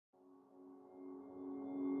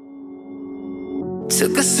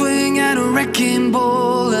Took a swing at a wrecking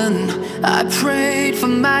ball and I prayed for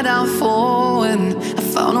my downfall, and I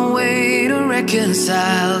found a way to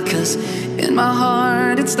reconcile, 'cause in my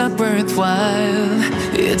heart it's not worthwhile.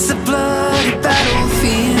 It's a bloody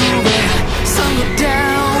battlefield where some go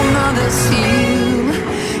down, others heal.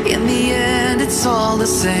 In the end it's all the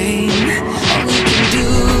same. All we can do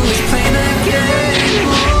is play the game.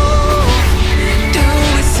 Oh, do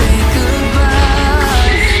we say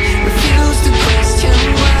goodbye? Refuse to question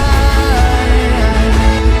why.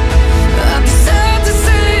 I'm sad to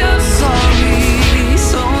say I'm sorry,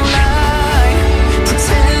 so lie.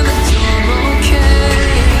 Pretend that you're okay.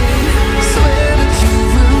 Swear that you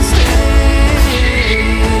will stay.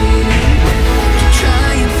 Keep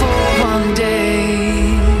trying for one day.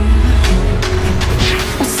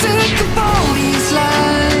 I'm sick of all these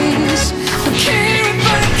lies. Don't care if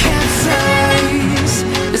I capsize.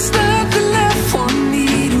 There's nothing left for me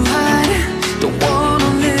to hide. Don't wanna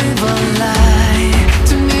live a lie.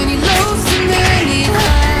 Too many lows, too many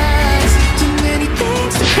highs. Too many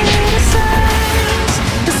things to criticize.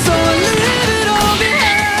 So I leave it all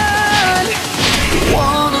behind. Don't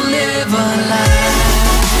wanna live a lie.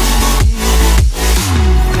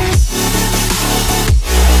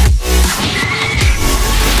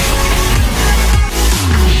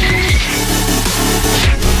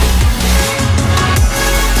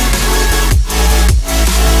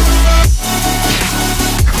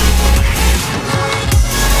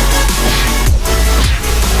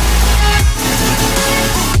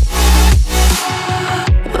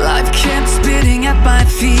 Life kept spitting at my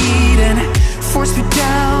feet and forced me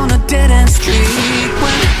down a dead-end street,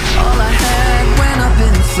 when all I had went up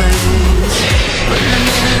in flames. But in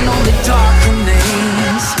only dark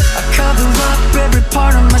remains. I cover up every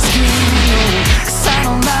part of my skin, 'cause I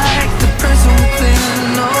don't like the person within.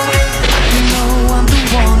 No, you know I'm the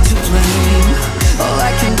one to blame. All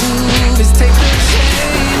I can do is take the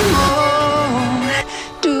shame. Oh,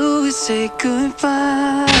 do we say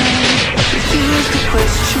goodbye? Refuse to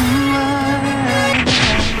question why.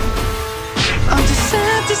 I'm just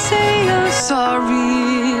sad to say I'm sorry,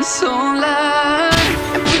 so lie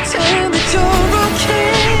and pretend that you're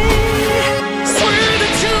okay. Swear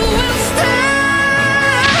that you will stay.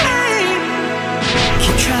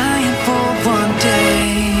 Keep trying for one day.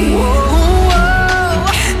 Whoa,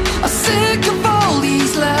 I'm sick of all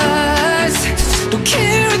these lies. Don't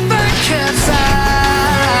care if I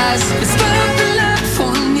capsize. There's nothing left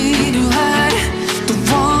for me to hide. Don't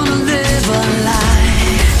wanna live a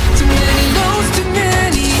lie. Too many lows, too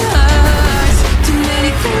many highs. Too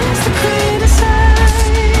many things to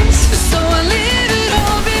criticize. So I leave it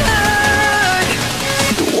all behind.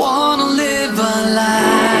 Don't wanna live a lie.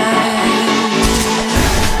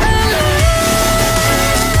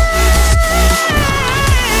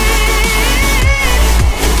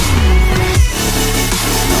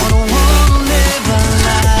 No, don't wanna live a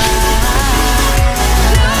lie.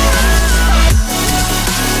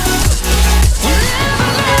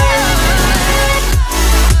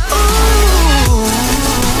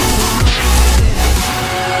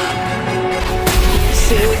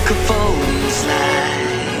 Sick of all these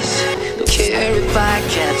lies. Don't care if I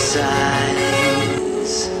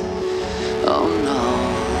capsize. Oh no.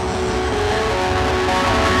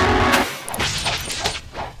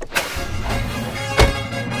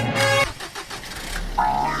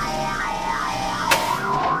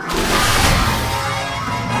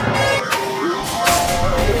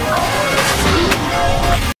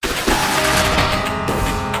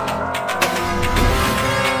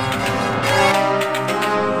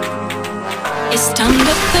 It's time to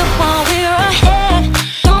quit while we're ahead.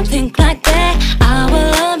 Don't think like that. I will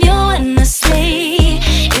love you endlessly.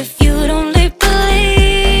 If you don't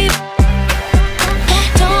believe,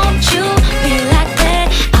 don't you be like that.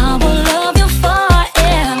 I will love you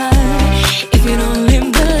forever. If you don't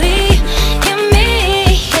believe in me,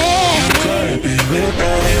 yeah. Could be with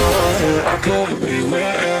anyone, I could be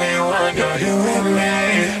with anyone. You're here with me.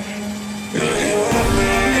 You're here with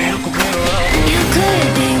me. You could be around me. You could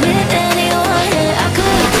be with anyone, yeah. I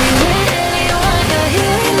could be with anyone. You're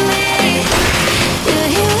here with me. You're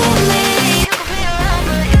here with me. You could be around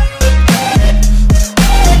me.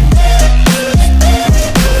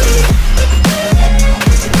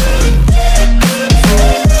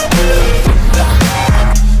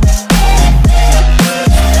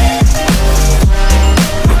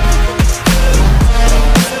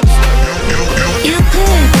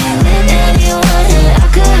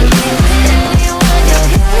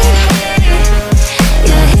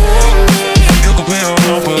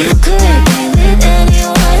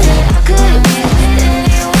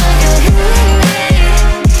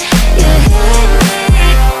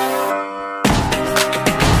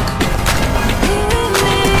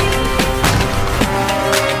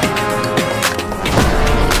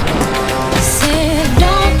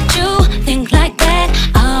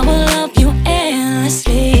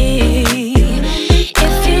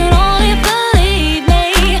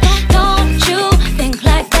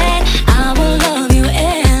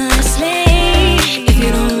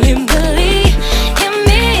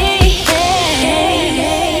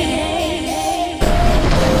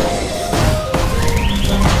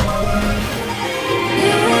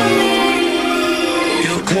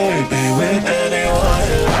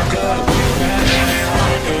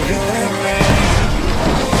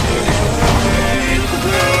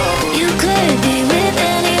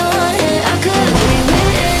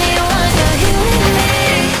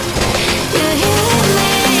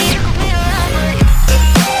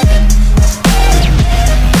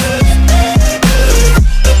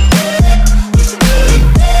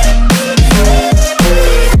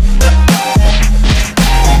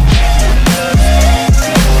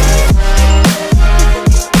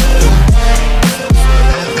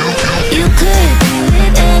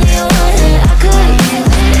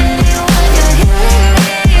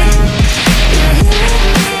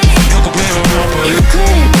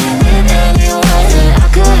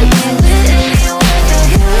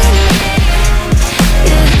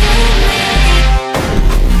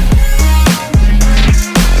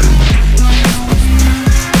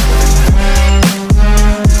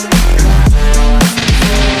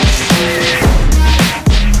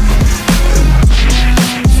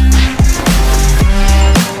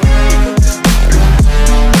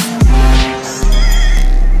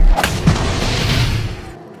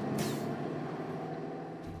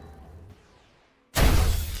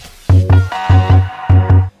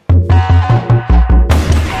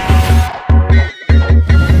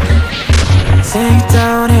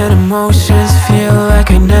 emotions feel like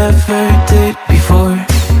I never did before.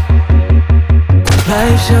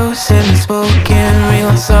 Live shows and unspoken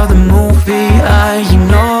reels of the movie I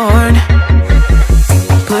ignored.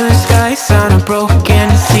 Blue skies on a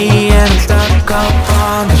broken sea and I'm stuck up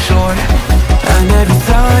on the shore. I never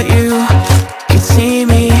thought you could see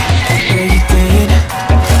me, but you did.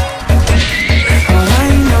 All I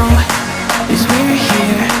know is we're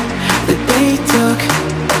here, that they took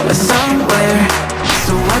us somewhere.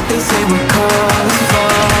 So what they say we're called is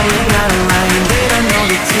falling out of line. They don't know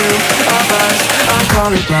the two of us are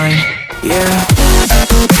colorblind, yeah.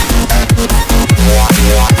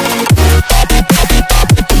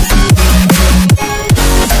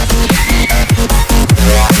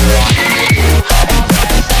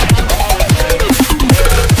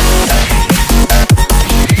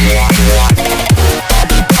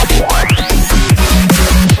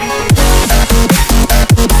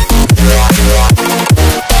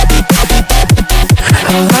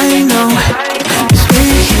 All I know is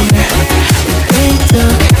we're here, they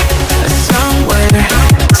took us somewhere.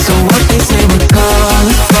 So what they say we're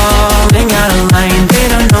called is falling out of line.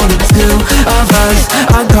 They don't know the two of us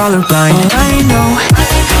are colorblind. All I know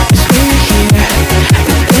is we're here,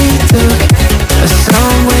 they took us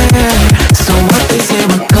somewhere. So what they say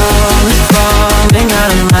we're called is falling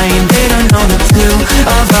out of line. They don't know the two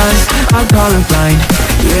of us are colorblind,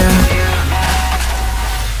 yeah.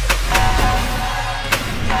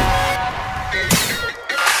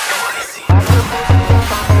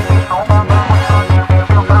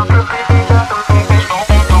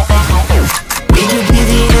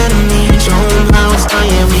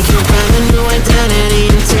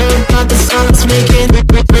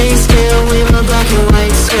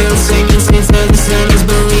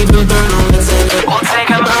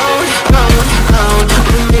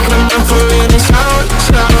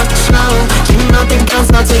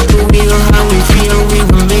 I'll take the wheel, how we feel, we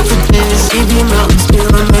were made for this. Leave your mountains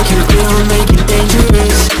still, make it real, make it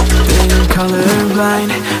dangerous. Been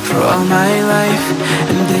colorblind for all my life,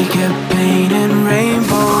 and they kept painting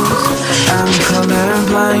rainbows. I'm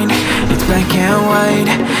colorblind, it's black and white,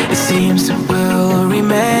 it seems it will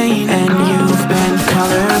remain. And you've been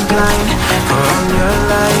colorblind for all your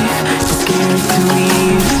life, too scared to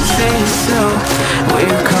even say so.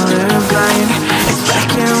 We're colorblind, it's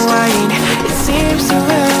black and white, it seems it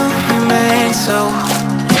will remain so.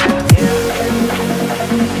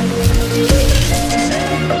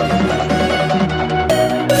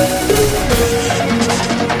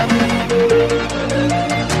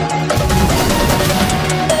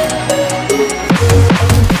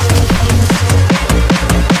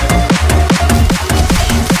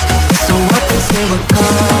 So what they say we're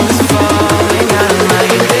called is falling out of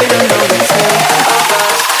line. They don't know the two of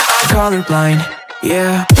us are colorblind,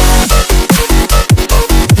 yeah.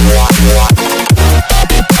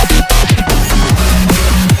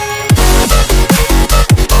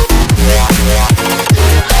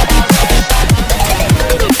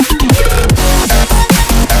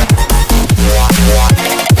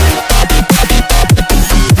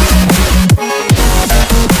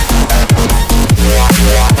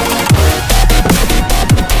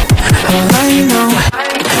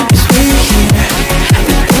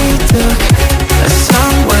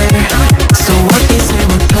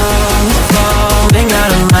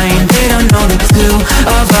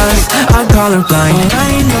 Colorblind.